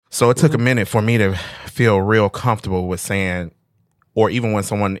So it took a minute for me to feel real comfortable with saying, or even when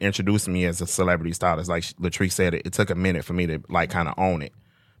someone introduced me as a celebrity stylist, like Latrice said, it took a minute for me to like kind of own it,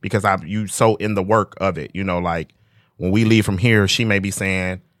 because you so in the work of it, you know, like when we leave from here, she may be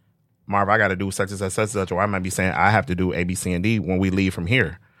saying, Marv, I got to do such and such, such and such, or I might be saying I have to do A, B, C, and D when we leave from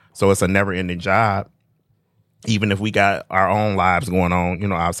here. So it's a never ending job, even if we got our own lives going on, you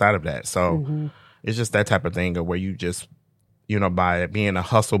know, outside of that. So it's just that type of thing of where you just, you know, by it being a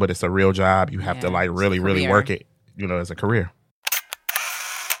hustle, but it's a real job, you have to like really, really work it, you know, as a career.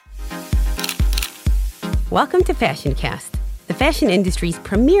 Welcome to Fashion Cast, the fashion industry's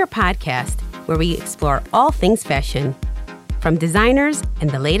premier podcast where we explore all things fashion. From designers and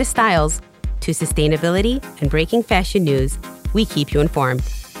the latest styles to sustainability and breaking fashion news, we keep you informed.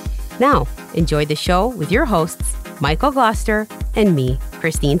 Now, enjoy the show with your hosts, Michael Gloucester and me,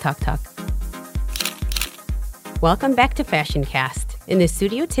 Christine Tuk-Tuk. Welcome back to Fashion Cast. In the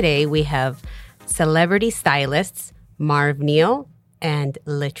studio today, we have celebrity stylists Marv Neal and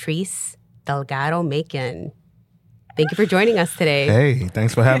Latrice Delgado-Macon. Thank you for joining us today. Hey,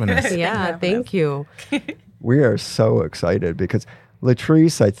 thanks for having us. Yeah, thank you. We are so excited because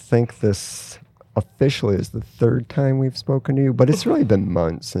Latrice, I think this officially is the third time we've spoken to you, but it's really been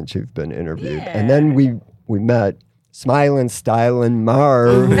months since you've been interviewed. Yeah. And then we met Smilin', Stylin'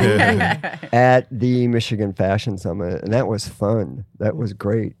 Marv at the Michigan Fashion Summit, and that was fun. That was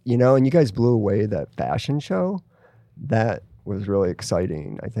great. You know, and you guys blew away that fashion show. That was really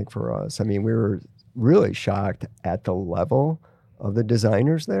exciting, I think, for us. I mean, we were really shocked at the level of the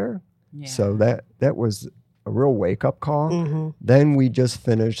designers there. Yeah. So that was a real wake-up call. Mm-hmm. Then we just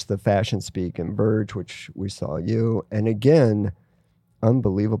finished the Fashion Speak in Verge, which we saw you. And again,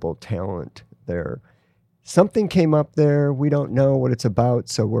 unbelievable talent there. Something came up there. We don't know what it's about,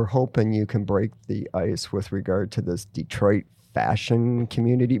 so we're hoping you can break the ice with regard to this Detroit fashion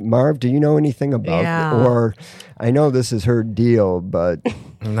community. Marv, do you know anything about it? Or I know this is her deal, but...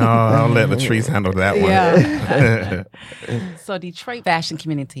 No, I'll let Latrice handle that one. Yeah. So Detroit Fashion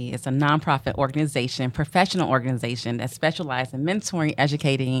Community is a nonprofit organization, professional organization that specializes in mentoring,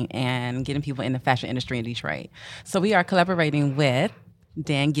 educating, and getting people in the fashion industry in Detroit. So we are collaborating with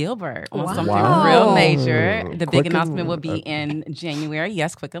Dan Gilbert on something real major. The big announcement will be in January.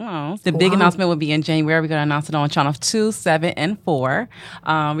 Yes, Quicken Loans. The big announcement will be in January. We're going to announce it on Channel 2, 7, and 4.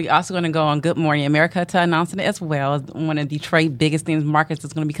 We're also going to go on Good Morning America to announce it as well. One of Detroit's biggest themed markets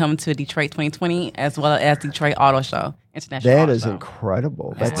is going to be coming to Detroit 2020, as well as Detroit Auto Show. That is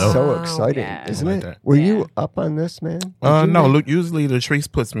incredible. That's so exciting, isn't it? Like Were you up on this, man? No, usually Latrice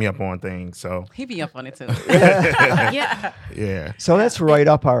puts me up on things, so he be up on it too. Yeah. So that's right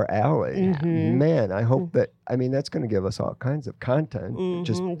up our alley. Mm-hmm. Man, I hope that. I mean, that's going to give us all kinds of content.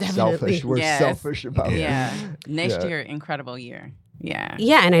 Just selfish. We're selfish about it. Yeah. Next year, incredible year. Yeah.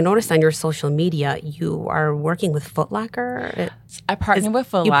 Yeah, and I noticed on your social media you are working with Foot Locker. I partnered with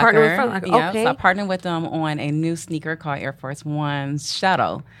Foot Locker. You partnered with Foot Locker, yeah, okay. So I partnered with them on a new sneaker called Air Force One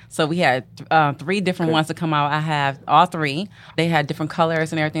Shadow. So we had 3 different ones to come out. I have all 3. They had different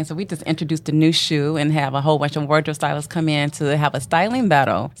colors and everything. So we just introduced a new shoe and have a whole bunch of wardrobe stylists come in to have a styling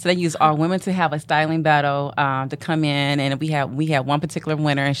battle. So they use our women to have a styling battle to come in. And we had one particular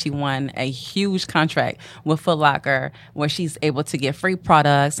winner, and she won a huge contract with Foot Locker where she's able to get free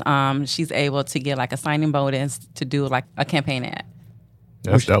products. She's able to get like a signing bonus to do like a campaign ad.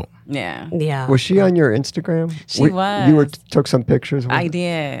 That's dope. Yeah. Was she on your Instagram? She was. You took some pictures with I her?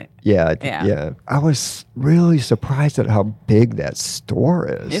 did. Yeah. I was really surprised at how big that store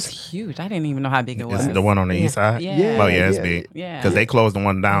is. It's huge. I didn't even know how big it was. Is it the one on the east side? Yeah. Oh, yeah, it's big. Yeah. Because they closed the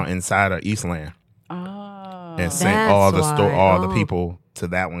one down inside of Eastland. Oh. And sent all the people to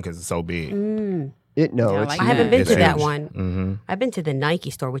that one because it's so big. I haven't been to that one. Mm-hmm. I've been to the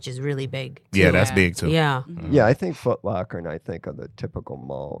Nike store, which is really big. Yeah, that's big too. Yeah. Mm-hmm. Yeah, I think Foot Locker, and I think of the typical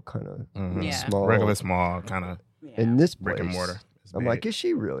mall kind of small. Regular small kind of in this brick and mortar. I'm like, is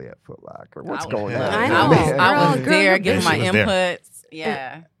she really at Foot Locker? What's going on? I was there giving my inputs.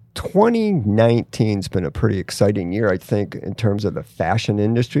 Yeah. 2019's been a pretty exciting year, I think, in terms of the fashion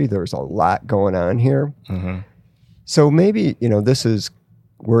industry. There's a lot going on here. Mm-hmm. So maybe,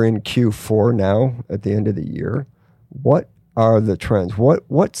 we're in Q4 now at the end of the year. What are the trends?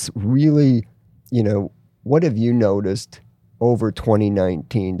 What's really, what have you noticed over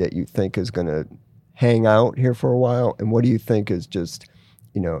 2019 that you think is going to hang out here for a while? And what do you think is just,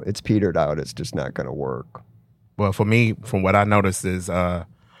 it's petered out, it's just not going to work? Well, for me, from what I noticed is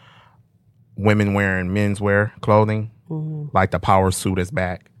women wearing menswear clothing, like the power suit is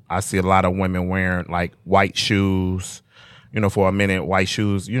back. I see a lot of women wearing like white shoes. For a minute, white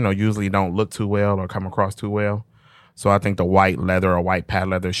shoes, usually don't look too well or come across too well. So I think the white leather or white pad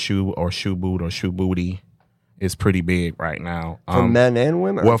leather shoe or shoe boot or shoe booty is pretty big right now. For men and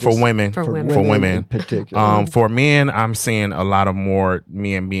women? Well, for women. For women. For women. In particular. For men, I'm seeing a lot of more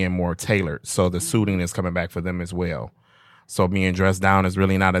men being more tailored. So the suiting is coming back for them as well. So being dressed down is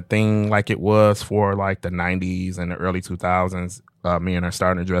really not a thing like it was for like the 90s and the early 2000s. Men are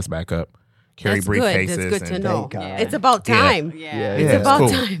starting to dress back up, carry That's briefcases. good. That's good to and- know. Thank God. Yeah. It's about time. Yeah. It's Yeah, about cool.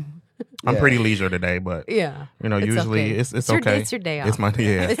 time. I'm Yeah. pretty leisure today, but Yeah. you know, It's usually okay. it's your- okay. it's your day It's off. my It's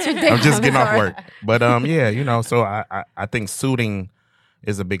your day I'm just off. getting It's off all work. But yeah, you know, so I think suiting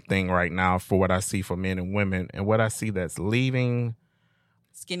is a big thing right now for what I see for men and women, and what I see that's leaving.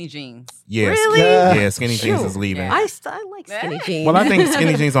 Skinny jeans. Yes, Really? yeah, skinny jeans Shoot. is leaving. Yeah. I like skinny jeans. Well, I think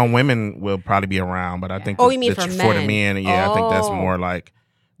skinny jeans on women will probably be around, but I think Oh, you mean for for the men? men, yeah, I think that's Oh. more like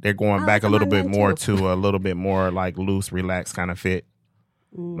they're going I back like a little them bit on men, more too. to a little bit more like loose, relaxed kind of fit.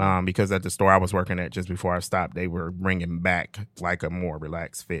 Because at the store I was working at just before I stopped, they were bringing back like a more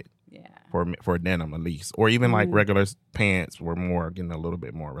relaxed fit Yeah. for denim at least, or even like regular pants were more getting a little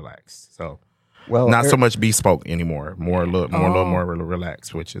bit more relaxed. So Well, not so much bespoke anymore, more a little Oh. more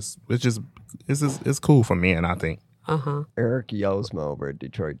relaxed, which is it's cool for men, I think. Eric Yelsma over at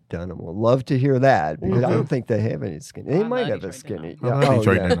Detroit Denim will love to hear that because I don't think they have any skinny. They I might love have a Detroit skinny. I love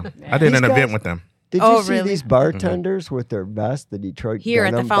Detroit denim. I did These an event guys- with them. Did Oh, you see really? these bartenders with their vest, the Detroit Here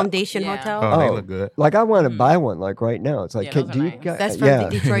at Denim? the Foundation Yeah. Hotel. Oh, they look good. Like I want to buy one like right now. It's like, Yeah, can, those do are you nice. guys? That's from yeah. the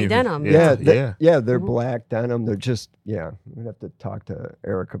Detroit Denim. Yeah. They're black denim. They're just We'd have to talk to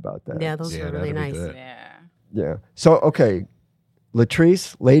Eric about that. Yeah, those Yeah, are really that'd be nice. good. Yeah. Yeah. So okay,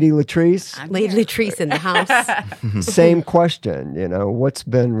 Latrice, Lady Latrice, Lady Latrice in the house. same question. You know, what's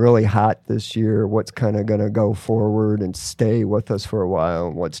been really hot this year? What's kind of going to go forward and stay with us for a while?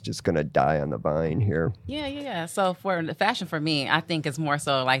 And what's just going to die on the vine here? Yeah. So for the fashion for me, I think it's more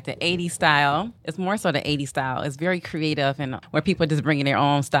so like the 80s style. It's more so the 80s style. It's very creative and where people are just bringing their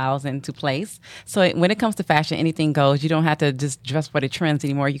own styles into place. So when it comes to fashion, anything goes. You don't have to just dress for the trends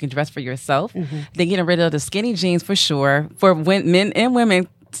anymore. You can dress for yourself. They're getting rid of the skinny jeans for sure. For men and women,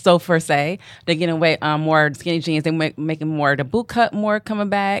 so per se, they're getting away more skinny jeans. They're making more the boot cut more coming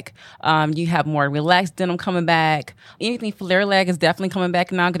back. You have more relaxed denim coming back. Anything flare leg is definitely coming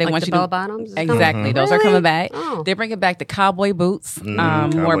back now because they Like want the you bell to bottoms is coming exactly. back? Those are Really? coming back. Oh. They're bringing back the cowboy boots, more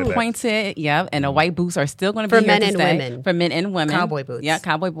cowboy boots. pointed. Yeah, and the white boots are still going to For be here men to and stay. women. For men and women, Cowboy boots. Yeah,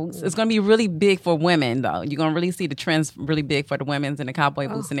 cowboy boots. It's going to be really big for women though. You're going to really see the trends really big for the women's and the cowboy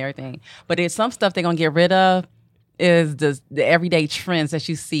boots and everything. But there's some stuff they're going to get rid of. Is the everyday trends that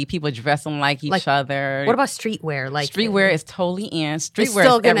you see people dressing like each other. What about streetwear? Like streetwear is totally in. it's Streetwear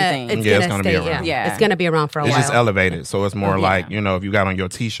still is gonna, everything. It's Yeah, it's gonna gonna be stay. around. Yeah. It's gonna be around for a It's while. just elevated, so it's more Yeah. like, you know, if you got on your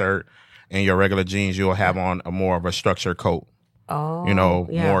t-shirt and your regular jeans, you'll have on a more of a structured coat. Oh, You know,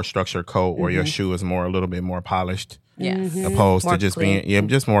 yeah. more structured coat, or your shoe is more a little bit more polished, Yes. opposed More to just clean. being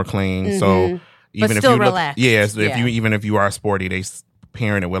just more clean. So even if still you look, relaxed. yes, if Yeah. if you are sporty, they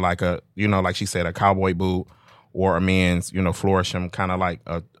pairing it with like a, you know, like she said, a cowboy boot or a men's, you know, Florisham, kind of like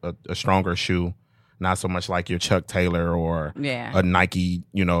a stronger shoe. Not so much like your Chuck Taylor or Yeah. a Nike,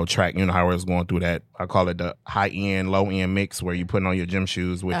 you know, track. You know how I was going through that. I call it the high end, low end mix, where you putting on your gym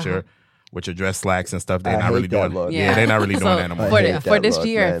shoes with your dress slacks and stuff. They're I not hate really that doing. look. Yeah, they're not really doing So that anymore. I For, hate the, for that this look,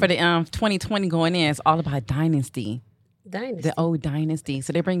 year, man. for the 2020 going in, it's all about Dynasty. Dynasty. The old Dynasty.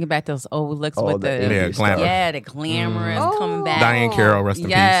 So they're bringing back those old looks Oh, with the the indie glamour. Yeah, the glamorous coming back. Diane Carroll, rest in peace.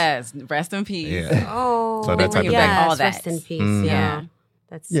 Yes, rest in peace. Yeah. Oh, So that type of yes, thing. All that. Rest in peace. Mm. Yeah,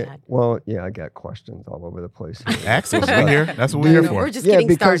 that's Yeah. sad. Well, yeah, I got questions all over the place. Ask us. We're here. That's what we're here for. We're just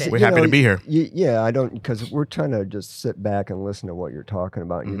getting started. We're you happy to be here. Yeah, I don't, because we're trying to just sit back and listen to what you're talking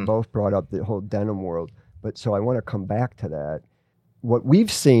about. Mm-hmm. You both brought up the whole denim world, but so I want to come back to that. What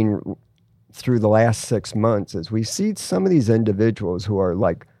we've seen through the last 6 months is we see some of these individuals who are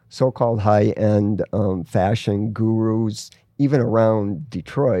like so-called high-end fashion gurus, even around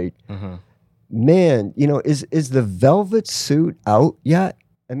Detroit. Mm-hmm. Man, you know, is the velvet suit out yet?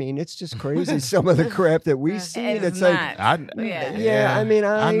 I mean, it's just crazy some of the crap that we see. It's It's not. like, Yeah. I mean,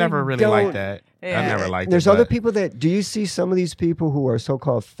 I never really don't- liked that. I Yeah. never liked there's it. other but- people that, do you see some of these people who are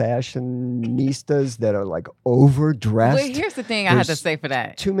so-called fashionistas that are like overdressed? Well, here's the thing I have to There's say for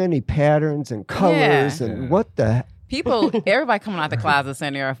that. Too many patterns and colors and what the People, everybody coming out the closet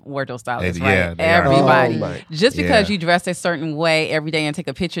saying they're wardrobe stylists, Yeah, right? they are. Everybody. Oh, my. Just because Yeah. you dress a certain way every day and take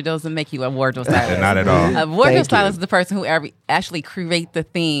a picture doesn't make you a wardrobe stylist. Not at all. A wardrobe Thank stylist you. is the person who actually create the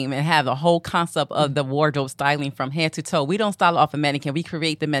theme and have the whole concept of the wardrobe styling from head to toe. We don't style off a mannequin. We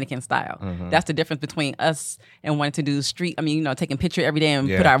create the mannequin style. Mm-hmm. That's the difference between us and wanting to do street. I mean, you know, taking picture every day and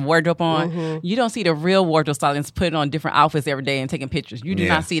Yeah. put our wardrobe on. You don't see the real wardrobe stylists putting on different outfits every day and taking pictures. You do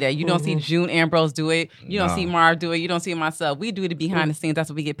Yeah. not see that. You don't see June Ambrose do it. You don't No. see Mar do it. you don't see myself. We do the behind the scenes. That's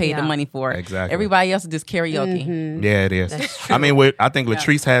what we get paid the money for. Exactly. Everybody else is just karaoke. Yeah, it is. I mean, I think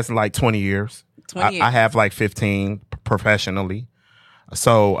Latrice has like 20 years. 20 years. I have like 15 professionally.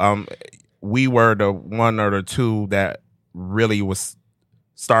 So we were the one or the two that really was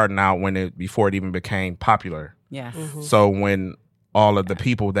starting out before it even became popular. Yes. So when all of the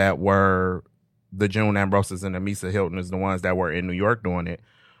people that were the June Ambroses and the Misa Hilton the ones that were in New York doing it,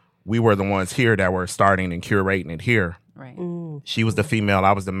 we were the ones here that were starting and curating it here. Right. She was the female,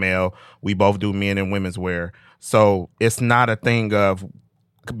 I was the male. We both do men and women's wear. So it's not a thing of,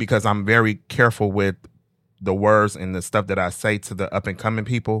 because I'm very careful with the words and the stuff that I say to the up and coming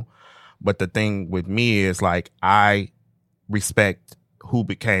people. But the thing with me is like, I respect who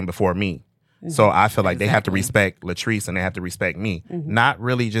became before me. So I feel like they have to respect Latrice and they have to respect me. Not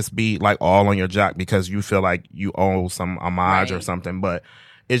really just be like all on your jock because you feel like you owe some homage or something. But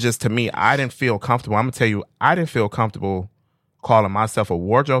it's just, to me, I didn't feel comfortable. I'm going to tell you, I didn't feel comfortable calling myself a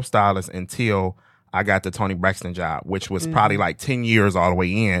wardrobe stylist until I got the Toni Braxton job, which was probably like 10 years all the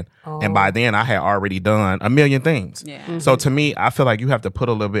way in. And by then I had already done a million things. Yeah. So to me, I feel like you have to put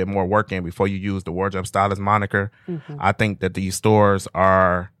a little bit more work in before you use the wardrobe stylist moniker. I think that these stores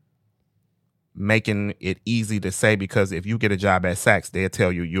are making it easy to say, because if you get a job at Saks, they'll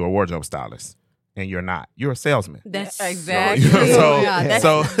tell you you're a wardrobe stylist. And you're not. You're a salesman. That's exactly.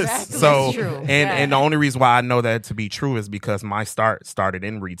 So, true. And the only reason why I know that to be true is because my started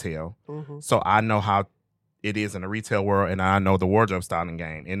in retail. So I know how it is in the retail world, and I know the wardrobe styling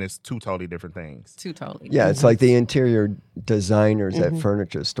game, and it's two totally different things. Yeah, it's like the interior designers at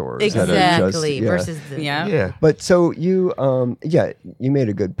furniture stores. Exactly. That are just, Versus the Yeah. But so you, you made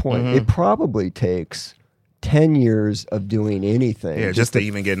a good point. It probably takes 10 years of doing anything. Yeah, just to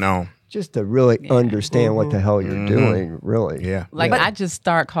even get known. Just to really understand what the hell you're doing, really. Yeah. Like, I just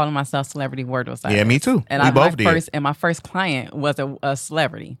start calling myself celebrity wardrobe stylist. Yeah, me too. And we both did. My first client was a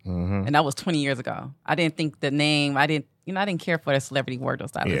celebrity, and that was 20 years ago. I didn't think the name. I didn't care for the celebrity wardrobe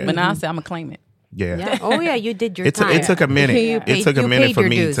stylist. Yeah. But now I say I'm gonna claim it. Yeah. Oh yeah, you did your time. It took a minute. It took a minute for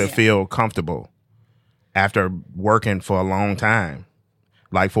me dues. to feel comfortable after working for a long time.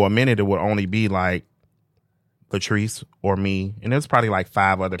 Like, for a minute, it would only be like Latrice or me, and there's probably like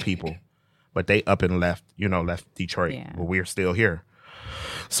 5 other people, but they up and left Detroit, but we're still here.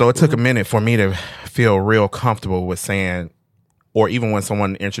 So it took a minute for me to feel real comfortable with saying, or even when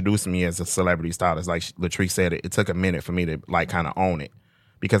someone introduced me as a celebrity stylist, like Latrice said, it took a minute for me to like kind of own it,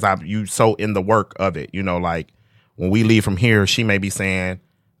 because you so in the work of it, like when we leave from here, she may be saying,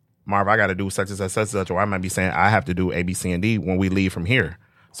 Marv, I got to do such and such, such and such, or I might be saying I have to do A, B, C, and D when we leave from here.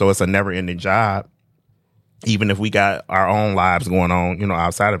 So it's a never ending job, even if we got our own lives going on,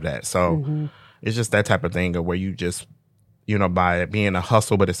 outside of that. So it's just that type of thing of where you just, by it being a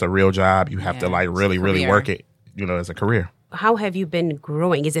hustle, but it's a real job, you have to like really, really work it, as a career. How have you been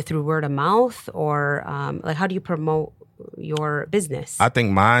growing? Is it through word of mouth, or like how do you promote your business? I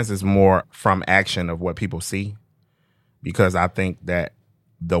think mine is more from action of what people see, because I think that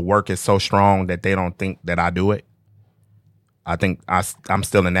the work is so strong that they don't think that I do it. I think I'm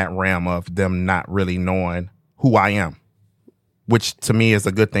still in that realm of them not really knowing who I am, which to me is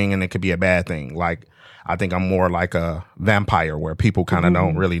a good thing, and it could be a bad thing. Like, I think I'm more like a vampire where people kind of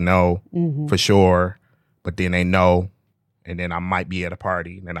don't really know for sure, but then they know, and then I might be at a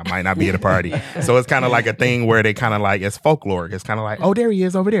party, and I might not be at a party. So it's kind of like a thing where they kind of like, it's folkloric. It's kind of like, oh, there he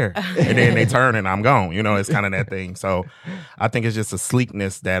is over there. And then they turn and I'm gone. It's kind of that thing. So I think it's just a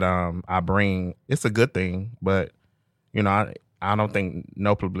sleekness that I bring. It's a good thing, but, I don't think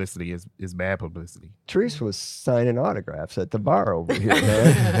no publicity is bad publicity. Treese was signing autographs at the bar over here,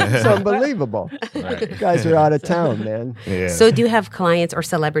 man. It's unbelievable. Right. You guys are out of town, man. Yeah. So do you have clients or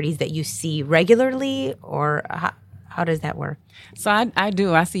celebrities that you see regularly, or how does that work? So I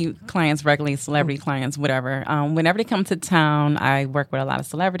do. I see clients regularly, celebrity clients, whatever. Whenever they come to town, I work with a lot of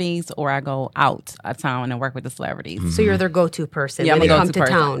celebrities, or I go out of town and work with the celebrities. So you're their go-to person Yeah, when I'm they a come go-to to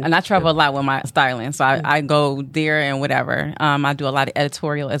person. town. And I travel a lot with my styling. So I go there and whatever. I do a lot of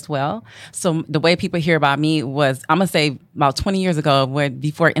editorial as well. So the way people hear about me was, I'm going to say about 20 years ago,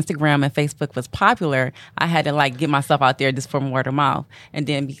 before Instagram and Facebook was popular, I had to like get myself out there just from word of mouth. And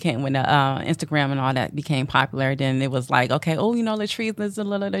then when Instagram and all that became popular, then it was like, okay, Latrice, there's a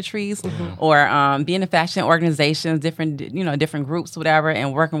little Latrice, or being in fashion organizations, different groups, whatever,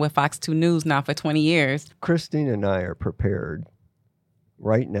 and working with Fox 2 News now for 20 years. Christine and I are prepared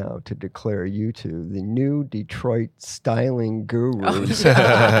right now to declare you two the new Detroit styling gurus.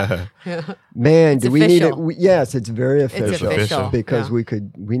 Man, It's do we need it? official. Yes, it's very official. It's official. Because Yeah.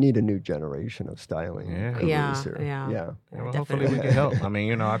 we need a new generation of styling gurus Yeah, here. yeah. Well, hopefully we can help. I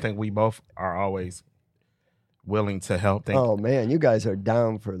mean, I think we both are always willing to help. Oh man, you guys are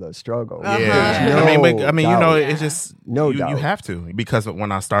down for the struggle. Yeah, No I mean, you know, doubt. it's just No you doubt. have to, because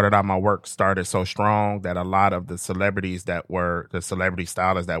when I started out, my work started so strong that a lot of the celebrities that were the celebrity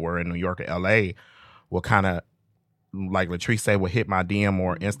stylists that were in New York and LA will kind of, like Latrice said, would hit my DM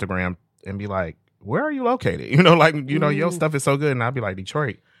or Instagram and be like, "Where are you located?" You know, like, you know, your stuff is so good, and I'd be like,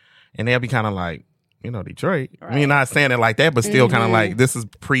 "Detroit," and they'll be kind of like, you know, Detroit. I mean, not saying it like that, but still kind of like, this is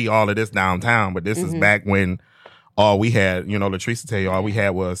pre all of this downtown, but this is back when all we had, you know, Latrice tell you, all we had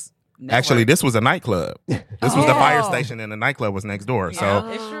was actually, this was a nightclub. This was the fire station, and the nightclub was next door.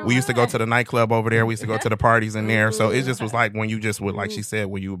 So we used to go to the nightclub over there. We used to go to the parties in there. So it just was like when you just would, like she said,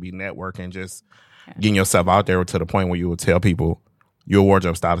 when you would be networking, just getting yourself out there to the point where you would tell people you're a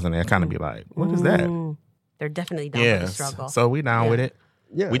wardrobe stylist, and they'd kind of be like, "What is that?" They're definitely down for the struggle. So we down with it.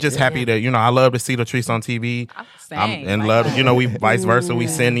 Yeah, We just happy that, you know, I love to see Latrice on TV. And love, you know, we vice versa. We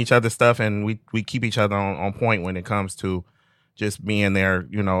send each other stuff, and we keep each other on point when it comes to just being there,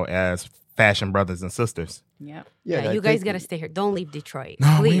 you know, as fashion brothers and sisters. Yep. Yeah, you guys got to stay here. Don't leave Detroit.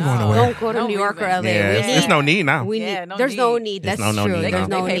 No, we Please. ain't going nowhere. Don't go to No New York or reason. LA. Yeah, there's no need now. We Yeah, need, no there's no need. need. There's That's no true. need There's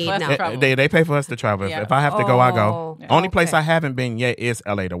now. no They pay need for us now. to travel. They pay for us to travel. Yeah. If I have to go, I go. Oh. Only place Okay. I haven't been yet is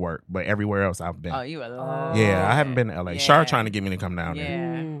LA to work, but everywhere else I've been. Oh, you are. Yeah, I haven't been to LA. Yeah. Shar trying to get me to come down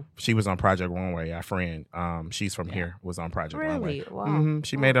there. Yeah. She was on Project Runway. Our friend, she's from here, was on Project Runway. Really? Wow.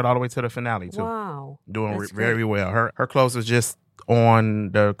 She made it all the way to the finale too. Wow. Doing That's very well. Her clothes was just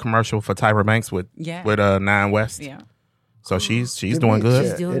on the commercial for Tyra Banks with Yeah. 9 West. Yeah. So she's Did doing we- good.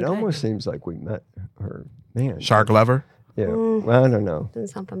 yeah, doing it good. almost seems like we met her. Man. Shark Lover. Yeah. Well, I don't know. Doesn't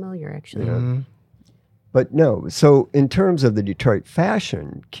sound familiar, actually. But no, so in terms of the Detroit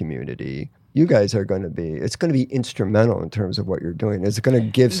fashion community, you guys are going to be, it's going to be instrumental in terms of what you're doing. Is it going to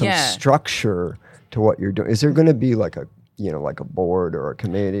give some Yeah. structure to what you're doing? Is there going to be like a, you know, like a board or a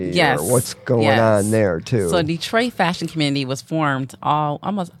committee Yes. or what's going Yes. on there too? So Detroit Fashion Community was formed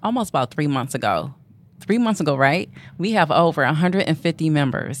almost about 3 months ago. 3 months ago, right? We have over 150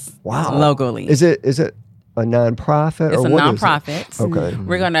 members. Wow. Locally. Is it a nonprofit? It's or a what is it? nonprofit. Okay.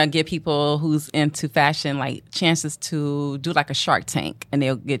 We're gonna give people who's into fashion like chances to do like a Shark Tank, and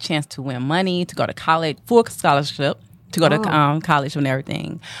they'll get a chance to win money, to go to college, full scholarship, to go to college and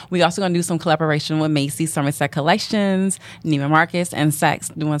everything. We also gonna do some collaboration with Macy's, Somerset Collections, Neiman Marcus, and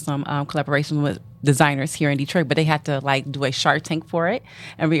Saks, doing some collaboration with designers here in Detroit. But they had to like do a Shark Tank for it,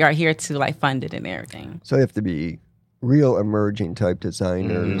 and we are here to like fund it and everything. So you have to be real emerging type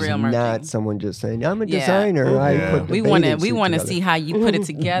designers, Real not emerging. someone just saying, I'm a Yeah. designer. I put the We want to bathing suit to together." see how you put it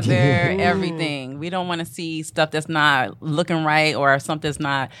together, everything. We don't want to see stuff that's not looking right or something that's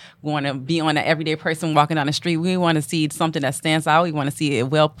not going to be on an everyday person walking down the street. We want to see something that stands out. We want to see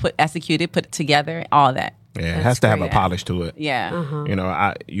it well put, executed, put together, all that. Yeah, it has to have a great. polish to it. Yeah. You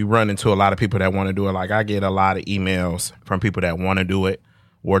know, you run into a lot of people that want to do it. Like I get a lot of emails from people that want to do it,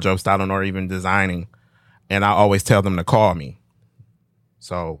 wardrobe styling or even designing, and I always tell them to call me.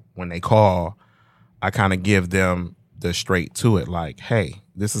 So when they call, I kind of give them the straight to it. Like, hey,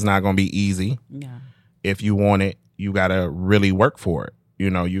 this is not going to be easy. Yeah. If you want it, you got to really work for it. You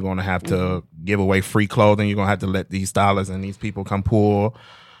know, you're going to have to give away free clothing. You're going to have to let these stylists and these people come pull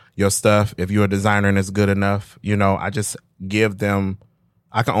your stuff. If you're a designer and it's good enough, you know, I just give them,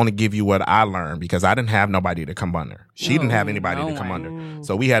 I can only give you what I learned because I didn't have nobody to come under. She didn't have anybody to come under.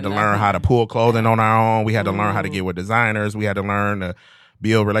 So we had to learn how to pull clothing on our own. We had to learn how to get with designers. We had to learn to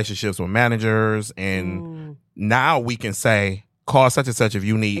build relationships with managers. And now we can say, call such and such if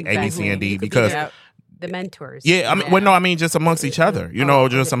you need A, B, C, and D. You could be Because the mentors. yeah, I mean, well, no, I mean just amongst each other, you know,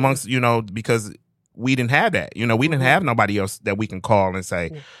 just amongst, you know, because we didn't have that, you know, we didn't have nobody else that we can call and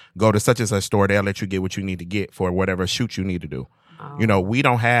say, go to such and such store. They'll let you get what you need to get for whatever shoot you need to do. You know, we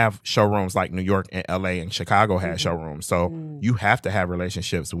don't have showrooms like New York and LA and Chicago had showrooms. So you have to have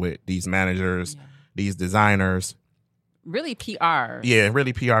relationships with these managers, these designers. Really PR. Yeah,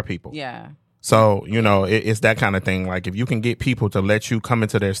 really PR people. Yeah. So, you know, it's that kind of thing. Like if you can get people to let you come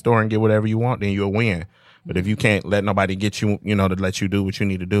into their store and get whatever you want, then you'll win. But if you can't let nobody get you, you know, to let you do what you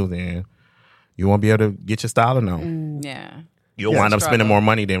need to do, then you won't be able to get your styling on. Yeah. You'll wind up spending Struggle. more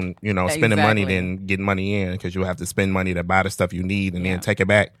money than, you know, spending money Exactly. than getting money in because you'll have to spend money to buy the stuff you need and then take it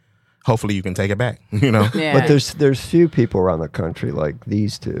back. Hopefully you can take it back, you know? Yeah. But there's few people around the country like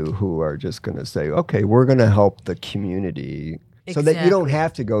these two who are just going to say, okay, we're going to help the community so that you don't Exactly.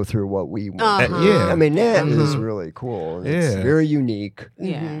 have to go through what we went Uh-huh. through. Yeah. I mean, that is really cool. It's Yeah. very unique.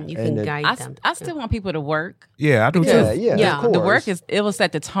 Yeah. You And can it- guide them. I still want people to work. Yeah, I do Yeah, too. yeah, Yeah. of course. The work it will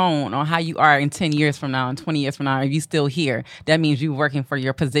set the tone on how you are in 10 years from now and 20 years from now. If you still here, that means you working for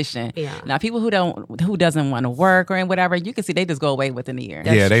your position. Yeah. Now, people who doesn't want to work or whatever, you can see they just go away within a year.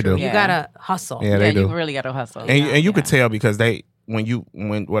 Yeah, they True. do. You Yeah. gotta hustle. Yeah, they do. You really got to hustle. And you could tell because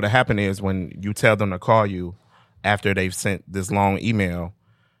when what happened is when you tell them to call you after they've sent this long email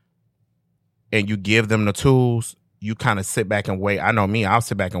and you give them the tools, you kind of sit back and wait. I know me, I'll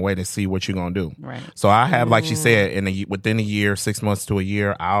sit back and wait and see what you're going to do. Right. So I have, like she said, within a year, 6 months to a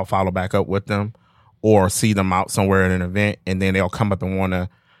year, I'll follow back up with them or see them out somewhere at an event, and then they'll come up and want to,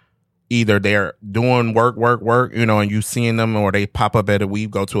 either they're doing work, and you seeing them, or they pop up we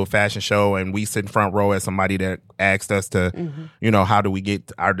go to a fashion show and we sit in front row as somebody that asked us to, how do we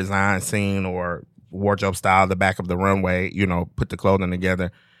get our design seen or wardrobe style, the back of the runway, put the clothing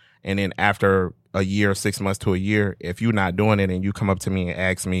together. And then after a year, 6 months to a year, if you're not doing it and you come up to me and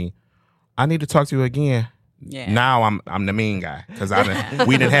ask me, I need to talk to you again. Yeah. Now I'm the mean guy because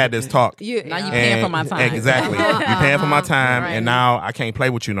we didn't have this talk. Now you And- paying for my time. Exactly. You're paying for my time, Right. and now I can't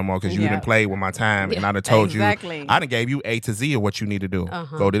play with you no more because you Yeah. didn't play with my time, and I done told Exactly. you, I done gave you A to Z of what you need to do.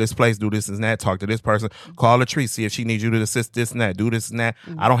 Go to this place, do this and that, talk to this person, call Latrice, see if she needs you to assist this and that, do this and that.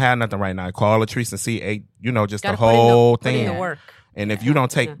 I don't have nothing right now. Call Latrice and see, just Gotta the whole put in thing. the work. And if you don't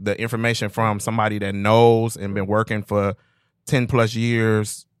take the information from somebody that knows and been working for 10 plus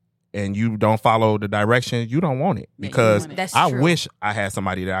years and you don't follow the direction, you don't want it. Yeah, you Because want it. That's I true. wish I had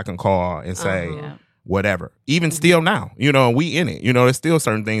somebody that I can call and say, Yeah. whatever. Even still now, we in it. There's still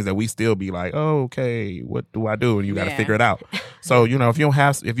certain things that we still be like, oh, okay, what do I do? And you got to Yeah. figure it out. So, if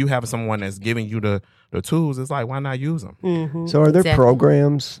you have someone that's giving you the tools, it's like, why not use them? So are there Exactly.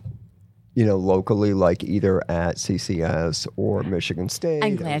 programs, locally, like either at CCS or Michigan State?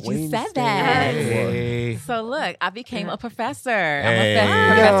 I'm or glad you Wayne said State? that. Hey. So look, I became a professor. Hey. I'm a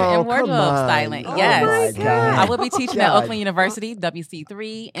professor No, in come wardrobe on. styling. Oh Yes. my God. I will be teaching at God. Oakland University,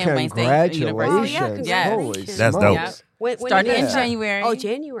 WC3, and Wayne State University. Oh, yeah, Congratulations. Yes. Holy That's dope. smokes. When Starting did in that start? January. Oh,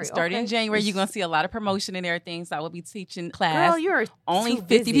 January. Starting in Okay. January, you're going to see a lot of promotion and everything. So I will be teaching class. Girl, you're Only too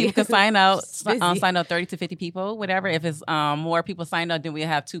 50 busy. people can sign up. Busy. Sign up 30 to 50 people, whatever. If it's more people sign up, then we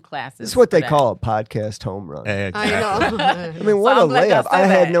have 2 classes. This is what for they that. call a podcast home run. Exactly. I know. I mean, what So a I'm glad I layup. I said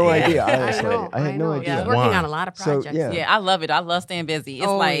had that. no Yeah. idea, I honestly. know. I had no idea. Yeah, One. working on a lot of So, projects. yeah. Yeah, I love it. I love staying busy. It's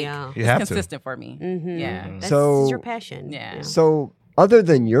Oh, like yeah. You have it's to. consistent for me. Yeah. This So- is your passion. Yeah. So, other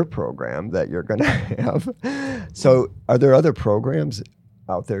than your program that you're going to have, so are there other programs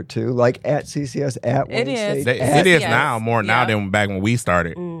out there too, like at CCS, at Wayne It is. State? It is Yes. now, more now Yeah. than back when we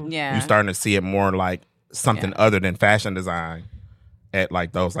started. Yeah. You're starting to see it more like something other than fashion design at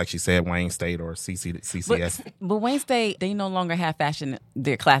like those, like she said, Wayne State or CCS. But Wayne State, they no longer have fashion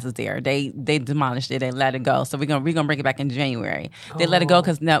their classes there. They demolished it. They let it go. So we're gonna bring it back in January. They let it go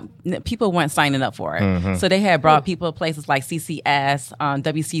because now people weren't signing up for it. So they had brought people places like CCS,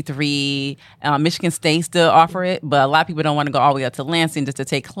 WC3, Michigan State still offer it, but a lot of people don't want to go all the way up to Lansing just to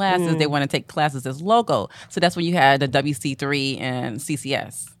take classes. They want to take classes as local. So that's when you had the WC3 and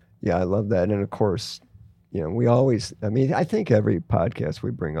CCS. Yeah, I love that. And of course, we always, I think every podcast we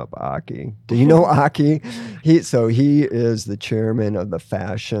bring up Aki. Do you know Aki? He is the chairman of the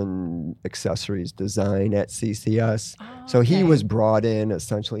fashion accessories design at CCS. So he was brought in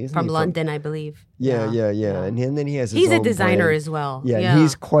essentially. Isn't From he London, I believe. Yeah. And then he has his He's a own designer brand. as well. Yeah, and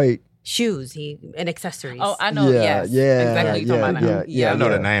he's quite, shoes and accessories. Oh, I know. Yeah, Yes. yeah, Exactly what you're talking about now. yeah, I know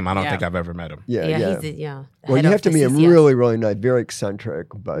yeah. the name. I don't Yeah. think I've ever met him. yeah. He's the Well, head you of have to the be a CCS. really, really nice, very eccentric,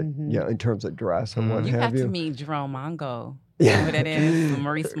 but in terms of dress and what You have have you. to meet Jerome Mongo. Yeah. You know who that is?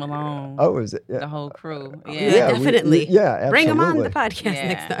 Maurice Malone. Oh, is it? The Yeah. whole crew. Yeah, Yeah. definitely. yeah, Bring him on the absolutely. podcast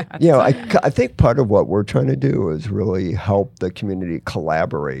next time. I think part of what we're trying to do is really help the community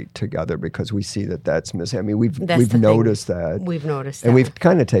collaborate together because we see that that's missing. I mean, we've That's the thing. noticed that. We've noticed And that. we've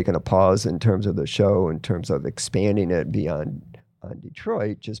kind of taken a pause in terms of the show, in terms of expanding it beyond on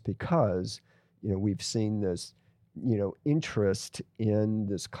Detroit, just because we've seen this interest in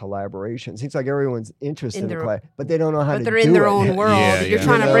this collaboration. Seems like everyone's interested in their- but they don't know how but to they're do in their it. own world. Yeah, You're yeah.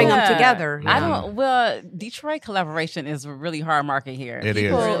 trying to bring them Yeah. together. I don't. Well, Detroit collaboration is a really hard market here. It is.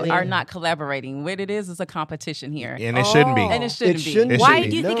 People Really? are not collaborating. What it is a competition here, And it shouldn't be. and it shouldn't be. shouldn't It Why should be.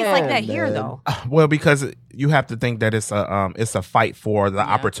 do you think it's like that No, here, man. though? Well, because you have to think that it's a fight for the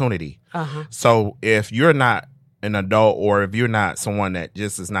opportunity. Uh-huh. So if you're not an adult or if you're not someone that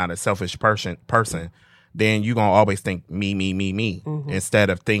just is not a selfish person, then you're gonna always think me, instead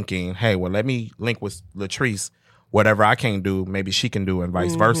of thinking, hey, well, let me link with Latrice. Whatever I can't do, maybe she can do, and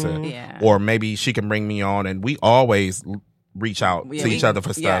vice versa. Yeah. Or maybe she can bring me on. And we always reach out Yeah, to each other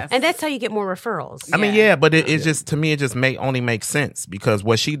for stuff. yes. And that's how you get more referrals. I mean, Yeah. yeah, but it just, to me, it just only makes sense because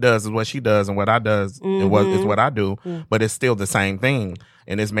what she does is what she does, and what I does is what I do. But it's still the same thing,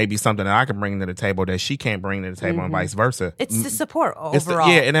 and it's maybe something that I can bring to the table that she can't bring to the table, and vice versa. It's the support It's overall.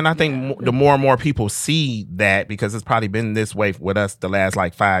 and then I think the more and more people see that, because it's probably been this way with us the last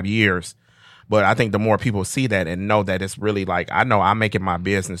like 5 years, but I think the more people see that and know that it's really like, I know I'm making my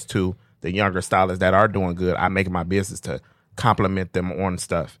business to the younger stylists that are doing good. I'm making my business to compliment them on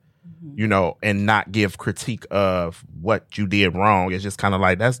stuff, you know, and not give critique of what you did wrong. It's just kind of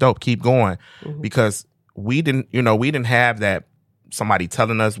like, that's dope, keep going, because we didn't have that somebody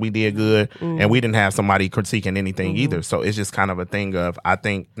telling us we did good, and we didn't have somebody critiquing anything either. So it's just kind of a thing of, I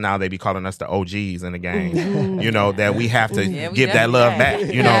think now they be calling us the OGs in the game, you know, that we have to give that love back,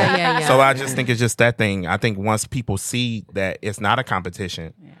 you know. Yeah. So I just think it's just that thing. I think once people see that it's not a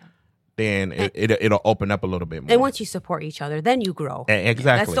competition, then it'll open up a little bit more. And once you support each other, then you grow. Exactly.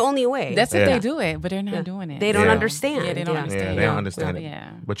 That's the only way. That's if Yeah. they do it, but they're not doing it. They don't Yeah. understand. Yeah, they don't Yeah, understand. they don't understand it. Yeah.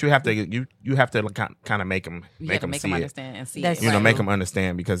 But you have to you have to kind of make them You make have to them make see them it. understand and see That's it. You know, right. make them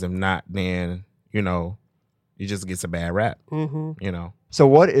understand, because if not, then you know, it just gets a bad rap. You know. So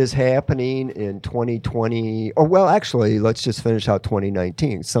what is happening in 2020? Or well, actually, let's just finish out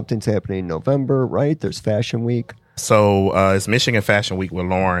 2019. Something's happening in November, right? There's Fashion Week. So it's Michigan Fashion Week with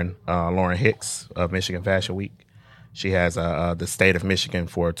Lauren Hicks of Michigan Fashion Week. She has the state of Michigan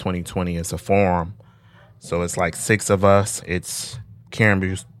for 2020. It's a forum. So it's like 6 of us. It's Karen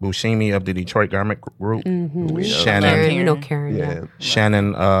Buscemi of the Detroit Garment Group, Shannon Karen, you know Karen. Yeah.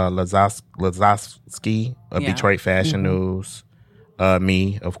 Shannon Lazowski of Yeah. Detroit Fashion News,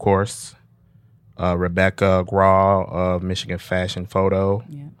 me, of course, Rebecca Graw of Michigan Fashion Photo,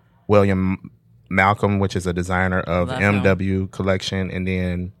 Yeah. William Malcolm, which is a designer of Love him. MW Collection, and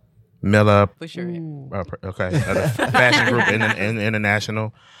then Miller, For sure. the fashion group in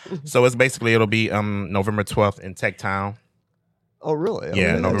International. So it's basically, it'll be November 12th in Tech Town. Oh, really?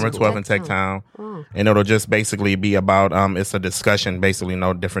 Yeah, that's November cool. 12th in Tech Town. And it'll just basically be about, it's a discussion, basically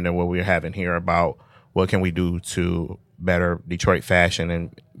no different than what we're having here, about what can we do to better Detroit fashion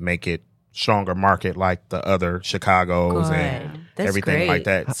and make it stronger market like the other Chicagos Good. and That's everything great. like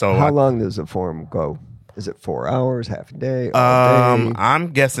that. So How long does the forum go? Is it 4 hours, half a day, all day?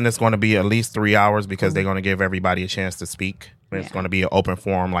 I'm guessing it's going to be at least 3 hours, because they're going to give everybody a chance to speak. It's going to be an open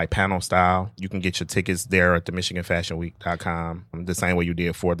forum, like panel style. You can get your tickets there at the MichiganFashionWeek.com, the same way you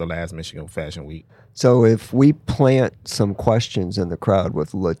did for the last Michigan Fashion Week. So if we plant some questions in the crowd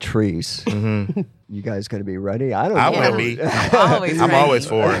with Latrice, you guys going to be ready? I don't know. I will be. Always I'm ready. always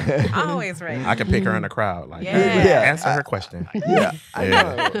for it. Always ready. I can pick her in the crowd. Like, Yeah. answer her question. Yeah,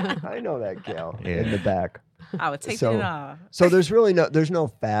 Yeah. I know that gal Yeah. in the back. I would take So- it off. So there's really there's no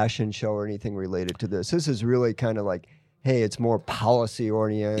fashion show or anything related to this. This is really kind of like, hey, it's more policy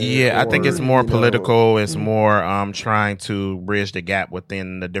oriented. Yeah, I think it's or, more you know, political. It's more trying to bridge the gap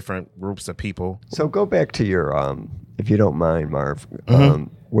within the different groups of people. So go back to your, if you don't mind, Marv, Mm-hmm.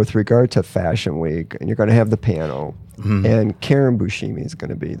 with regard to Fashion Week, and you're going to have the panel, and Karen Buscemi is going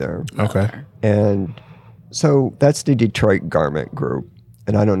to be there. Okay. And so that's the Detroit Garment Group.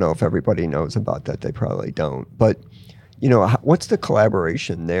 And I don't know if everybody knows about that. They probably don't. But, you know, what's the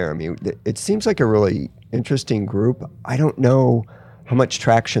collaboration there? I mean, it seems like a really interesting group. I don't know how much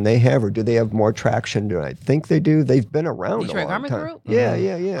traction they have, or do they have more traction than I think they do? They've been around Detroit a long Garment time. Group? Yeah,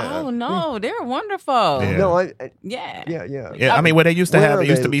 yeah. Oh no, they're wonderful. Yeah. No, Yeah. yeah. Yeah, I mean, what they used to Where have, are it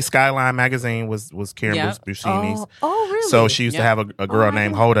used they- to be Skyline Magazine was Karen Yeah. Buscemi's. Oh, really? So she used to Yeah. have a girl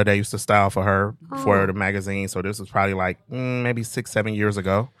named Hoda that used to style for her for the magazine. So this was probably like maybe 6-7 years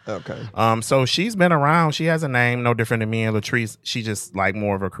ago. Okay. So she's been around. She has a name, no different than me and Latrice. She just like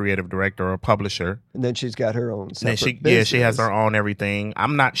more of a creative director or a publisher. And then she's got her own And separate she business. she has her own everything.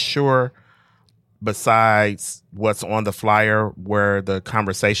 I'm not sure, besides what's on the flyer, where the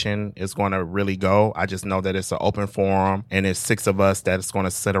conversation is going to really go. I just know that it's an open forum, and it's 6 of us that's going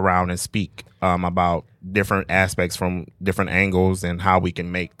to sit around and speak about different aspects from different angles and how we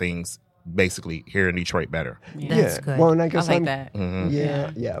can make things basically here in Detroit better. That's good. Well, and I I guess like that.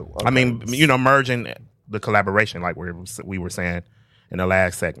 Yeah. I mean, you know, merging the collaboration, like we were saying in the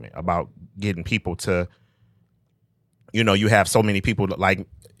last segment, about getting people to, you know, you have so many people that like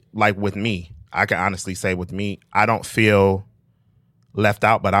with me. I can honestly say with me, I don't feel left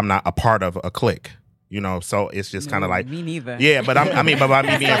out, but I'm not a part of a clique. You know, so it's just kind of like, Me neither. yeah. But by me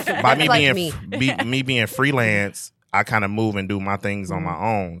Like being freelance, I kind of move and do my things on my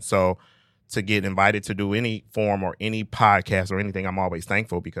own. So to get invited to do any form or any podcast or anything, I'm always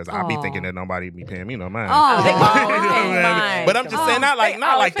thankful because I'll be thinking that nobody be paying me no mind. But I'm just saying, not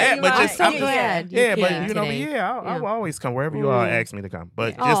like that, but just I'm so glad. Yeah, but you know, I will always come wherever you all ask me to come.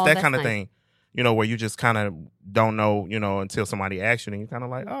 But just that kind of thing, you know, where you just kind of don't know, you know, until somebody asks you, and you're kind of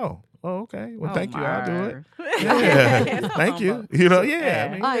like, oh, okay. Well, thank you. I'll do it. Yeah. Thank you. You know,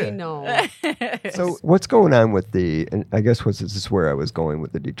 I know. So what's going on with and I guess this is where I was going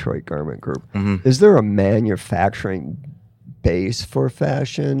with the Detroit Garment Group. Mm-hmm. Is there a manufacturing base for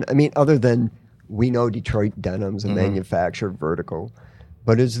fashion? I mean, other than we know Detroit Denim's a manufactured vertical,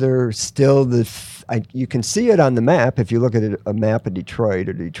 but is there still you can see it on the map. If you look at a map of Detroit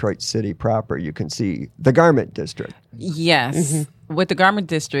or Detroit City proper, you can see the garment district. Yes. With the garment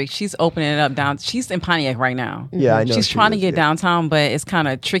district, she's opening it up down. She's in Pontiac right now. Yeah, I know. She's trying to get downtown, but it's kind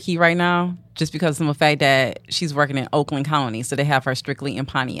of tricky right now just because of the fact that she's working in Oakland County. So they have her strictly in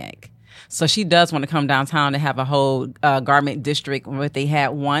Pontiac. So she does want to come downtown to have a whole garment district. What they had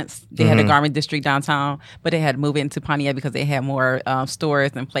once, they had a garment district downtown, but they had to move it into Pontiac because they had more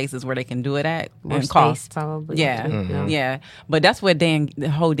stores and places where they can do it at. More and space, cost. probably. Yeah, yeah. But that's what the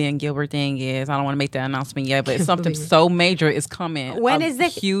whole Dan Gilbert thing is. I don't want to make that announcement yet, but something so major is coming. When is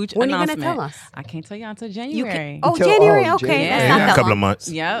it? Huge when announcement. Are you going to tell us? I can't tell you until January. January. Okay, January. that's Yeah, not a that couple long. of months.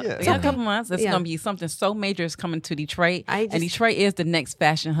 Yeah, a couple months. It's Yeah. going to be something so major is coming to Detroit. And Detroit is the next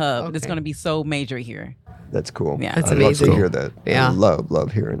fashion hub. It's going to be so major here. That's cool. Yeah. That's I amazing. love to hear that. Yeah. I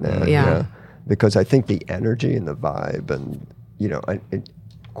love hearing that. Yeah. Because I think the energy and the vibe and, you know,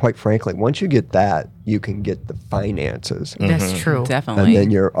 quite frankly, once you get that, you can get the finances. That's true. Definitely. And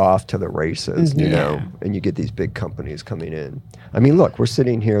then you're off to the races, you know, and you get these big companies coming in. I mean, look, we're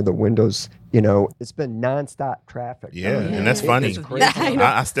sitting here, the windows, you know, it's been nonstop traffic. Yeah, and that's funny. It's crazy.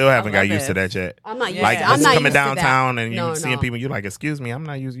 I still haven't got love used to this. that yet. I'm not used Like to just I'm not coming used to that. downtown and you No, seeing no. people, you're like, excuse me, I'm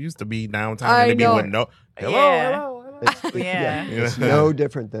not used to be downtown I and to be know. with no hello, Yeah. hello. Yeah. It's no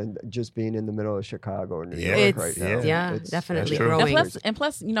different than just being in the middle of Chicago or New York It's right now. yeah, It's- definitely true. growing. And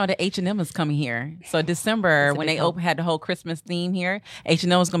plus, you know, the H&M is coming here. So December, when they had the whole Christmas theme here,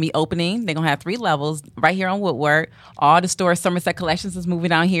 H&M is going to be opening. They're going to have 3 levels right here on Woodward. All the stores, Somerset Collections is moving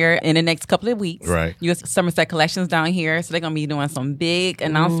down here in the next couple of weeks. Right. U.S. Somerset Collections down here. So they're going to be doing some big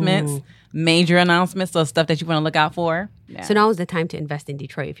announcements, major announcements, so stuff that you want to look out for. Yeah. So now is the time to invest in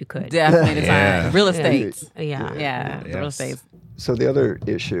Detroit if you could. Definitely the time. Yeah. Real estate. Yeah. Yeah, Yes. real estate. So the other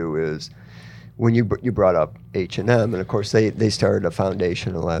issue is when you brought up H&M, and of course they started a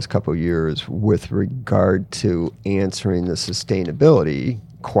foundation in the last couple of years with regard to answering the sustainability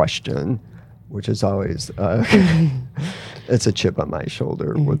question, which is always it's a chip on my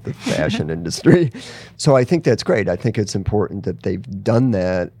shoulder with the fashion industry. So I think that's great. I think it's important that they've done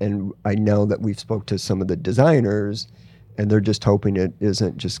that, and I know that we've spoke to some of the designers. And they're just hoping it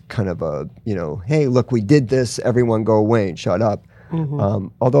isn't just kind of a, you know, hey, look, we did this, everyone go away and shut up.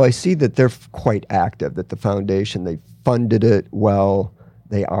 Although I see that they're quite active, that the foundation, they funded it well,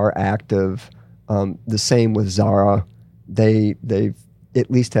 they are active. The same with Zara. They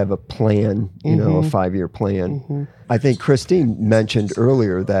at least have a plan, you know, a 5-year plan. I think Christine mentioned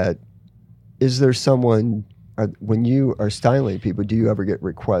earlier that, is there someone, when you are styling people, do you ever get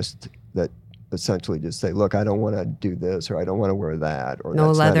requests that essentially just say, look, I don't want to do this, or I don't want to wear that, or No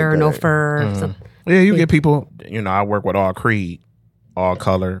that's not a leather, good no idea. fur. So- Yeah, you get people, you know, I work with all creed, all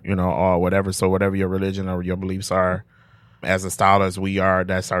color, you know, all whatever. So whatever your religion or your beliefs are, as a stylist,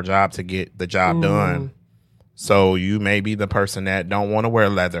 that's our job to get the job done. So you may be the person that don't want to wear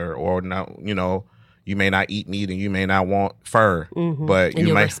leather, or no, you know, you may not eat meat and you may not want fur, but and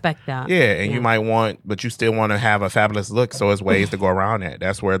you might respect that. Yeah, and you might want, but you still want to have a fabulous look. So there's ways to go around that.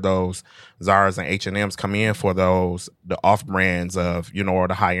 That's where those Zara's and H&M's come in for the off brands of, you know, or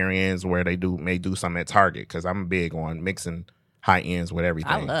the higher ends where they may do something at Target, because I'm big on mixing high ends with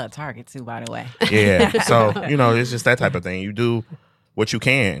everything. I love Target too, by the way. Yeah, so you know, it's just that type of thing. You do what you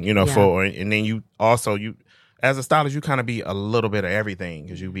can, you know, and then you also as a stylist, you kind of be a little bit of everything,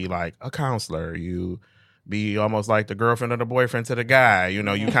 because you be like a counselor, you be almost like the girlfriend or the boyfriend to the guy. You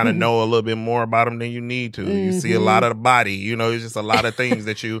know, you kind of know a little bit more about him than you need to. You see a lot of the body. You know, it's just a lot of things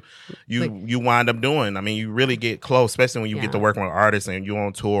that you wind up doing. I mean, you really get close, especially when you get to working with artists and you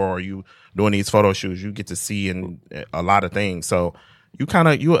on tour or you doing these photo shoots. You get to see a lot of things. So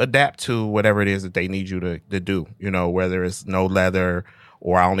you adapt to whatever it is that they need you to do. You know, whether it's no leather,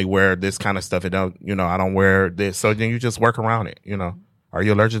 or I only wear this kind of stuff. I don't wear this. So then you just work around it, you know. Are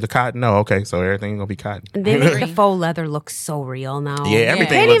you allergic to cotton? No. Okay, so everything's going to be cotton. They make the faux leather look so real now. Yeah,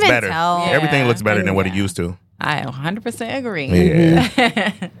 everything Can't looks even better. tell. Everything looks better than what it Yeah. used to. I 100% agree.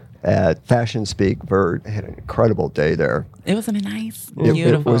 Yeah. at Fashion Speak. Vert had an incredible day there. It was nice, It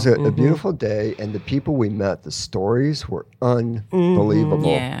beautiful. was a beautiful day, and the people we met, the stories were unbelievable.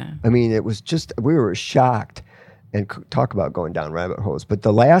 Yeah. I mean, it was just, we were shocked, and talk about going down rabbit holes. But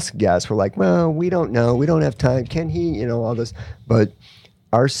the last guests were like, well, we don't know. We don't have time. Can he, all this. But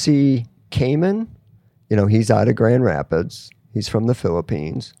R.C. Kamen, he's out of Grand Rapids. He's from the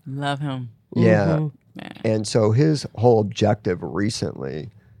Philippines. Love him. Yeah. Yeah. And so his whole objective recently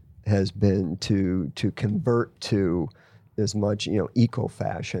has been to convert to as much, eco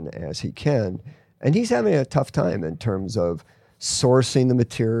fashion as he can. And he's having a tough time in terms of sourcing the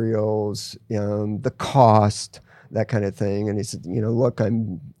materials, the cost, that kind of thing. And he said, look,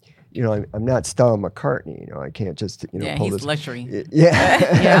 I'm not Stella McCartney. I can't just, Yeah, pull he's this. luxury.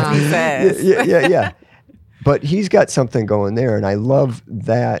 Yeah. Yeah, he says. Yeah. But he's got something going there, and I love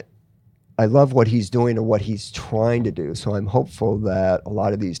that. I love what he's doing and what he's trying to do. So I'm hopeful that a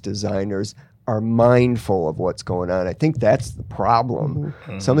lot of these designers are mindful of what's going on. I think that's the problem.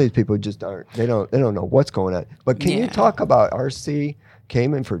 Some of these people just aren't. They don't know what's going on. But can you talk about R.C.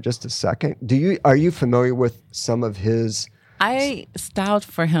 Kamen for just a second? Are you familiar with some of his? I styled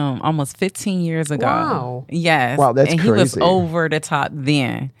for him almost 15 years ago. Wow. Yes. Wow, that's and crazy. he was over the top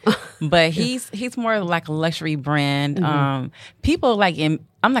then. But he's more like a luxury brand. People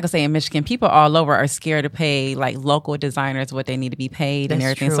I'm not gonna say in Michigan, people all over are scared to pay like local designers what they need to be paid and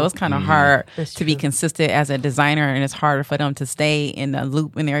That's everything. true. So it's kind of hard That's to be true. consistent as a designer, and it's harder for them to stay in the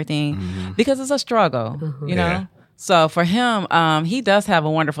loop and everything because it's a struggle, you know? Yeah. So for him, he does have a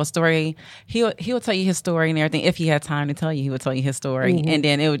wonderful story. He'll tell you his story and everything. If he had time to tell you, he would tell you his story, and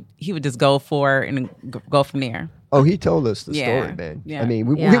then he would just go for it and go from there. Oh, he told us the Yeah. story, man. Yeah. I mean,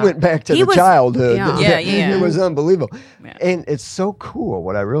 we Yeah. went back to He the was- childhood. yeah. Yeah. It was unbelievable. Yeah. And it's so cool.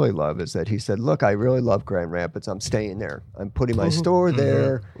 What I really love is that he said, look, I really love Grand Rapids. I'm staying there. I'm putting my store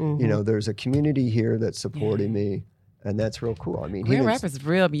there. There's a community here that's supporting me. And that's real cool. I mean, Grand Rapids is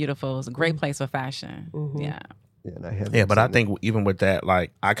real beautiful. It's a great place for fashion. Yeah. and I have Yeah, but I think even with that,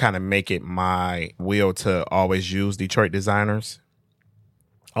 like, I kind of make it my will to always use Detroit designers,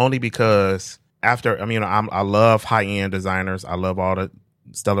 only because I love high end designers. I love all the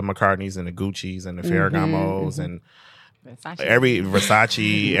Stella McCartneys and the Gucci's and the Ferragamos and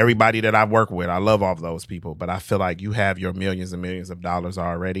Versace, everybody that I've worked with. I love all of those people, but I feel like you have your millions and millions of dollars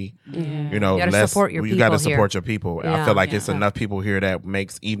already. You know, You gotta support your you got to people here. support your people. I Yeah. feel like it's enough people here that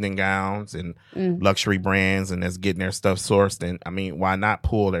makes evening gowns and luxury brands and that's getting their stuff sourced. And I mean, why not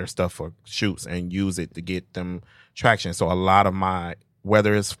pull their stuff for shoots and use it to get them traction? So a lot of my,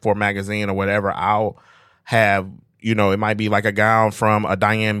 whether it's for magazine or whatever, I'll have, you know, it might be like a gown from a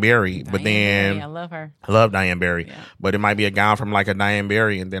Diane Barry, but then I love her. I love Diane Barry, Yeah. but it might be a gown from like a Diane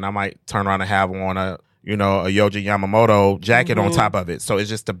Barry, and then I might turn around and have on a Yohji Yamamoto jacket on top of it. So it's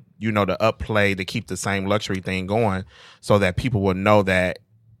just the upplay to keep the same luxury thing going, so that people will know that,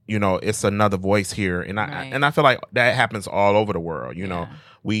 you know, it's another voice here. And I feel like that happens all over the world. You know,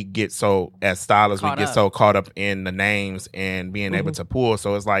 we get so, as stylists, so caught up in the names and being able to pull.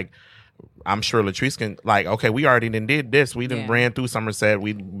 So it's like, I'm sure Latrice can, like, okay, we already did this. We done ran through Somerset.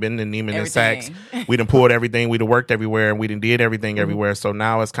 We've been in Neiman and Saks. We done pulled everything. We done worked everywhere, and we done did everything everywhere. So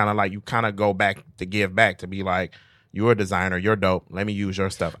now it's kind of like you kind of go back to give back, to be like, you're a designer, you're dope. Let me use your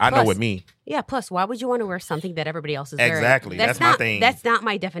stuff. I know with me. Yeah, plus, why would you want to wear something that everybody else is wearing? Exactly. That's my thing. That's not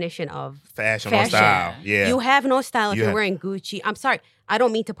my definition of Fashion or style. Yeah. You have no style if You you're have- wearing Gucci. I'm sorry. I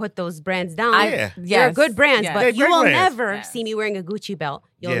don't mean to put those brands down. Yeah. They're good brands, Yes. but They're you great will brands. never see me wearing a Gucci belt.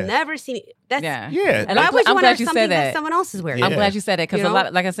 You'll Yeah. never see me. That's Yeah. And why would you I'm want to wear glad you something said that that. someone else is wearing? Yeah. I'm glad you said that, because You know? a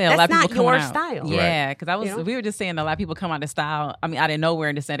lot, like I said, a lot of That's people not come your out. style. Yeah, because You know? we were just saying a lot of people come out of style. I mean, out of nowhere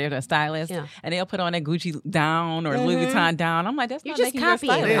and decide they're a stylist, Yeah. and they'll put on a Gucci down or Louis Vuitton down. I'm like, that's You're not just making you a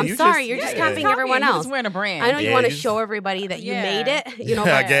copying. stylist. I'm you sorry. just- You're just yeah. copying everyone You're else. just wearing a brand. I know you Yeah, want to you show everybody that you Yeah. made it. You know,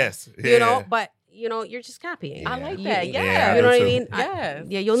 I but, guess. you know, Yeah. but you're just copying. I like You- that. you- Yeah. You know what I too. mean? Yes.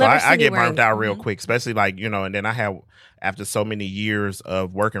 Yeah, you'll So never see I me get wearing. burnt out real quick, especially like, you know, and then I have, after so many years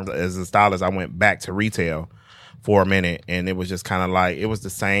of working as a stylist, I went back to retail for a minute, and it was just kind of like, it was the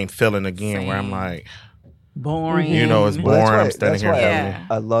same feeling again, where I'm Same. like, Boring. you know, it's Well, boring. I'm that's standing here. why Yeah.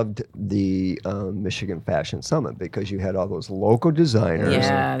 I loved the Michigan Fashion Summit, because you had all those local designers.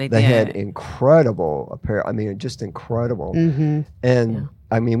 Yeah, they had did. incredible apparel. I mean, just incredible. Mm-hmm. And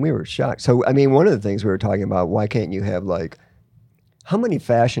I mean, we were shocked. So, I mean, one of the things we were talking about, why can't you have like How many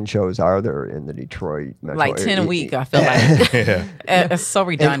fashion shows are there in the Detroit metro Like 10 a area? week, I feel like. It's so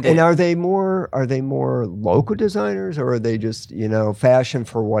redundant. And are they more local designers, or are they just fashion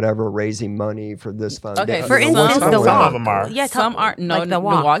for whatever, raising money for this foundation? Okay, For instance, some the of walk. them are. Yeah, Some aren't. No, like the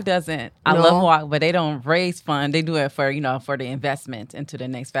walk doesn't. I No. love walk, but they don't raise fund. They do it for for the investment into the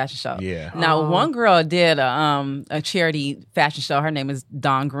next fashion show. Yeah. Now, one girl did a charity fashion show. Her name is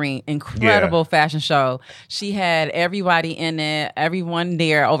Dawn Green. Incredible fashion show. She had everybody in it. Everyone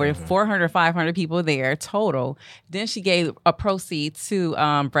there. Over 400, 500 people there total. Then she gave a proceed to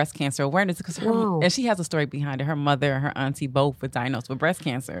breast cancer awareness because and she has a story behind it. Her mother and her auntie both were diagnosed with breast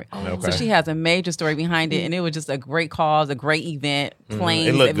cancer. Okay. So she has a major story behind it, and it was just a great cause, a great event. Planes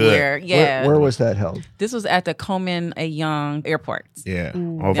It looked good. everywhere. Yeah. Where was that held? This was at the Coleman A. Young Airport. Yeah,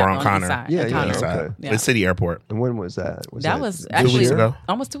 over Yeah, on on the Connor. east side. Yeah, On yeah, Connor. East side. okay. Yeah. The city airport. And when was that? That was 2 actually weeks ago?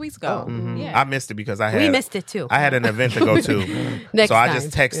 almost 2 weeks ago. Oh. Yeah. I missed it because I had We missed it too. I had an event to go to, Next so I time.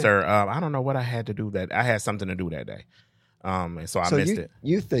 just text her. I don't know what I had to do that. I had something to do that day, and so I So missed you, it.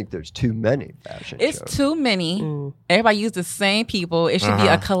 you think there's too many fashion It's shows? too many. Everybody use the same people. It should be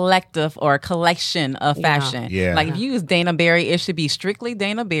a collective or a collection of fashion. Yeah. Like if you use Dana Berry, it should be strictly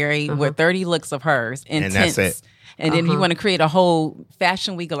Dana Berry with 30 looks of hers, intense. And that's it. And then you want to create a whole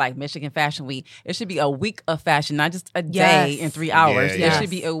fashion week, like Michigan Fashion Week. It should be a week of fashion, not just a day Yes. in 3 hours. Yeah, It should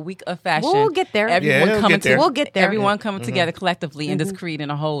be a week of fashion. We'll get there. Everyone Yeah, it'll coming get there. We'll get there. Everyone coming together collectively and just creating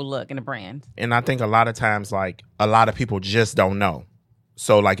a whole look and a brand. And I think a lot of times, like a lot of people just don't know.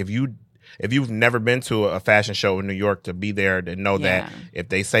 So like if you've never been to a fashion show in New York, to be there to know Yeah. that if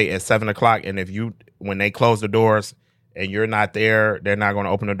they say at 7:00 and when they close the doors and you're not there, they're not going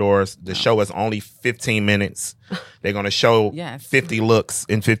to open the doors. The show is only 15 minutes. They're going to show Yes. 50 looks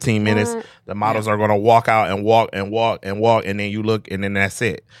in 15 minutes. The models are going to walk out and walk and walk and walk, and then you look, and then that's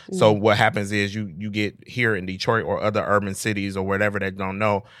it. So what happens is you get here in Detroit or other urban cities or whatever that don't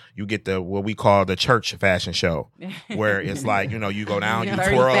know, you get what we call the church fashion show, where it's like, you go down, you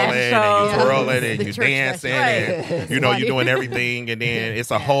 30 twirl fashion it, shows. and you twirl it, and The you church dancing, fashion. and you're doing everything, and then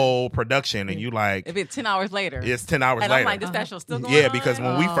it's a whole production, and you like, If it's 10 hours later. it's 10 hours and later. I'm like, this fashion is still going Yeah, on? because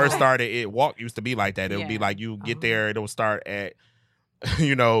when we first started, walk used to be like that. It would be Yeah. like you get there, it'll start at,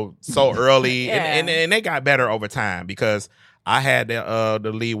 so early, Yeah. and they got better over time because I had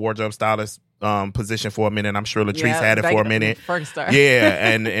the lead wardrobe stylist position for a minute. I'm sure Latrice Yeah, had it back for a when we minute. first started.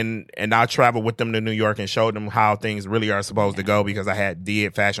 Yeah, and I traveled with them to New York and showed them how things really are supposed to go because I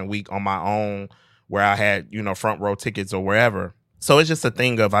did Fashion Week on my own where I had front row tickets or wherever. So it's just a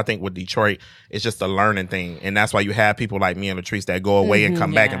thing of, I think with Detroit, it's just a learning thing. And that's why you have people like me and Latrice that go away and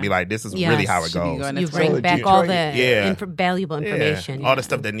come back Yeah. and be like, this is Yes. really how it Should be goes. going You That's bring right. back Detroit, all the yeah. valuable information. All the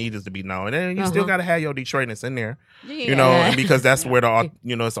stuff that needs to be known. And you still got to have your Detroitness in there, Yeah. and because that's where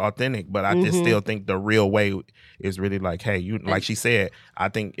it's authentic. But I just still think the real way is really like, hey, like she said, I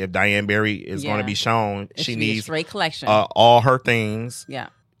think if Diane Berry is going to Yeah. be shown, It she should be a needs straight collection. all her things. Yeah.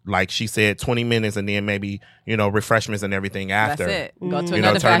 Like she said, 20 minutes and then maybe, refreshments and everything after. That's it. Go to You know,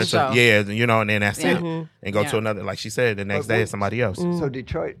 another turn fashion show. and then that's it. Yeah. And go Yeah. to another, like she said, the next But day what- is somebody else. So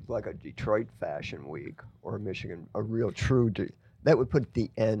Detroit, like a Detroit Fashion Week or Michigan, a real true, that would put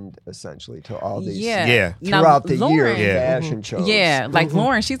the end essentially to all these Yeah. Now, throughout the year Lauren- Yeah. fashion shows. Yeah, like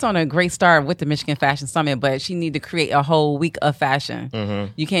Lauren, she's on a great start with the Michigan Fashion Summit, but she need to create a whole week of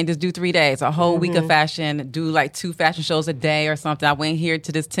fashion. You can't just do 3 days. A whole week of fashion. Do like 2 fashion shows a day or something. I went here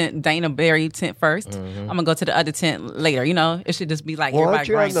to this tent, Dana Berry tent 1st. I'm gonna go to the other tent later. It should just be like Well, everybody aren't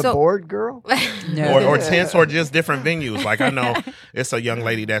you on grind. the board, girl? No. Or tents or just different venues. Like I know it's a young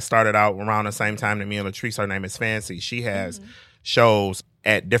lady that started out around the same time that me and Latrice. Her name is Fancy. She has shows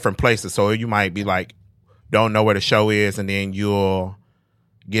at different places. So you might be like, don't know where the show is, and then you'll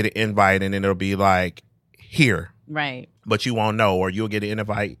get an invite and then it'll be like here. Right. But you won't know, or you'll get an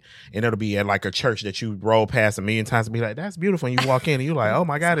invite and it'll be at like a church that you roll past a million times and be like, that's beautiful. And you walk in and you're like, oh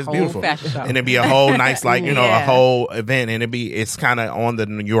my God, it's Whole beautiful. fashion show. And it'd be a whole nice, like, a Yeah. whole event. And it's kind of on the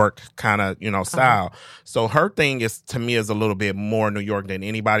New York kind of, style. So her thing to me is a little bit more New York than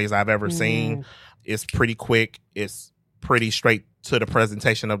anybody's I've ever seen. It's pretty quick. It's pretty straight to the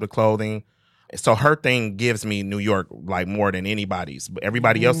presentation of the clothing. So her thing gives me New York like more than anybody's. But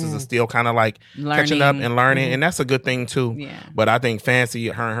everybody else's is still kind of like catching up Learning. and learning, and that's a good thing too. Yeah. But I think Fancy,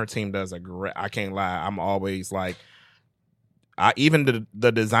 her and her team does a great. I can't lie. I'm always like, even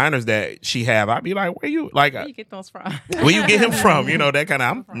the designers that she have, I'd be like, where you get those from? where you get him from? That kind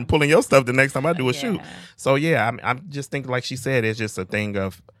of. I'm pulling your stuff the next time I do a shoot. So yeah, I'm just thinking, like she said, it's just a thing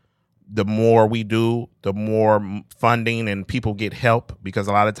of. The more we do, the more funding and people get help, because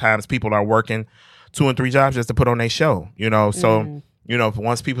a lot of times people are working 2 and 3 jobs just to put on their show, So You know,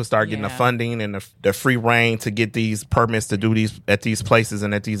 once people start getting the funding and the free reign to get these permits to do these at these places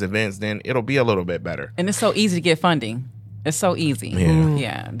and at these events, then it'll be a little bit better. And it's so easy to get funding. It's so easy.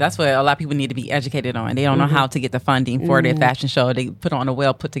 Yeah. That's what a lot of people need to be educated on. They don't know how to get the funding for their fashion show. They put on a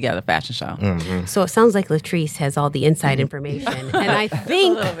well put together fashion show. So it sounds like Latrice has all the inside information. And I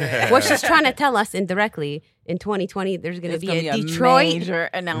think what she's trying to tell us indirectly, in 2020, there's going to be a Detroit major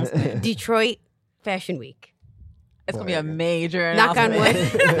announcement. Detroit Fashion Week. It's going to be a major Knock on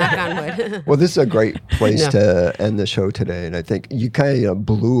announcement. wood. Knock on wood. Well, this is a great place to end the show today. And I think you kind of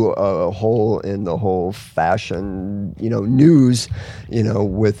blew a hole in the whole fashion, news,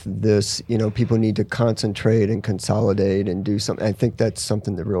 with this, people need to concentrate and consolidate and do something. I think that's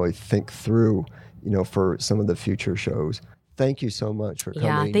something to really think through, for some of the future shows. Thank you so much for coming.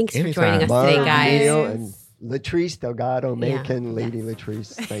 Yeah, thanks for joining us today, guys. Neil and Latrice Delgado Macon, Lady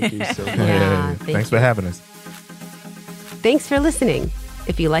Latrice. Thank you so much. Thanks for having us. Thanks for listening.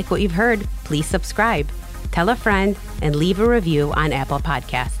 If you like what you've heard, please subscribe, tell a friend, and leave a review on Apple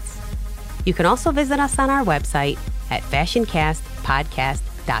Podcasts. You can also visit us on our website at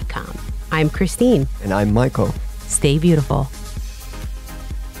fashioncastpodcast.com. I'm Christine. And I'm Michael. Stay beautiful.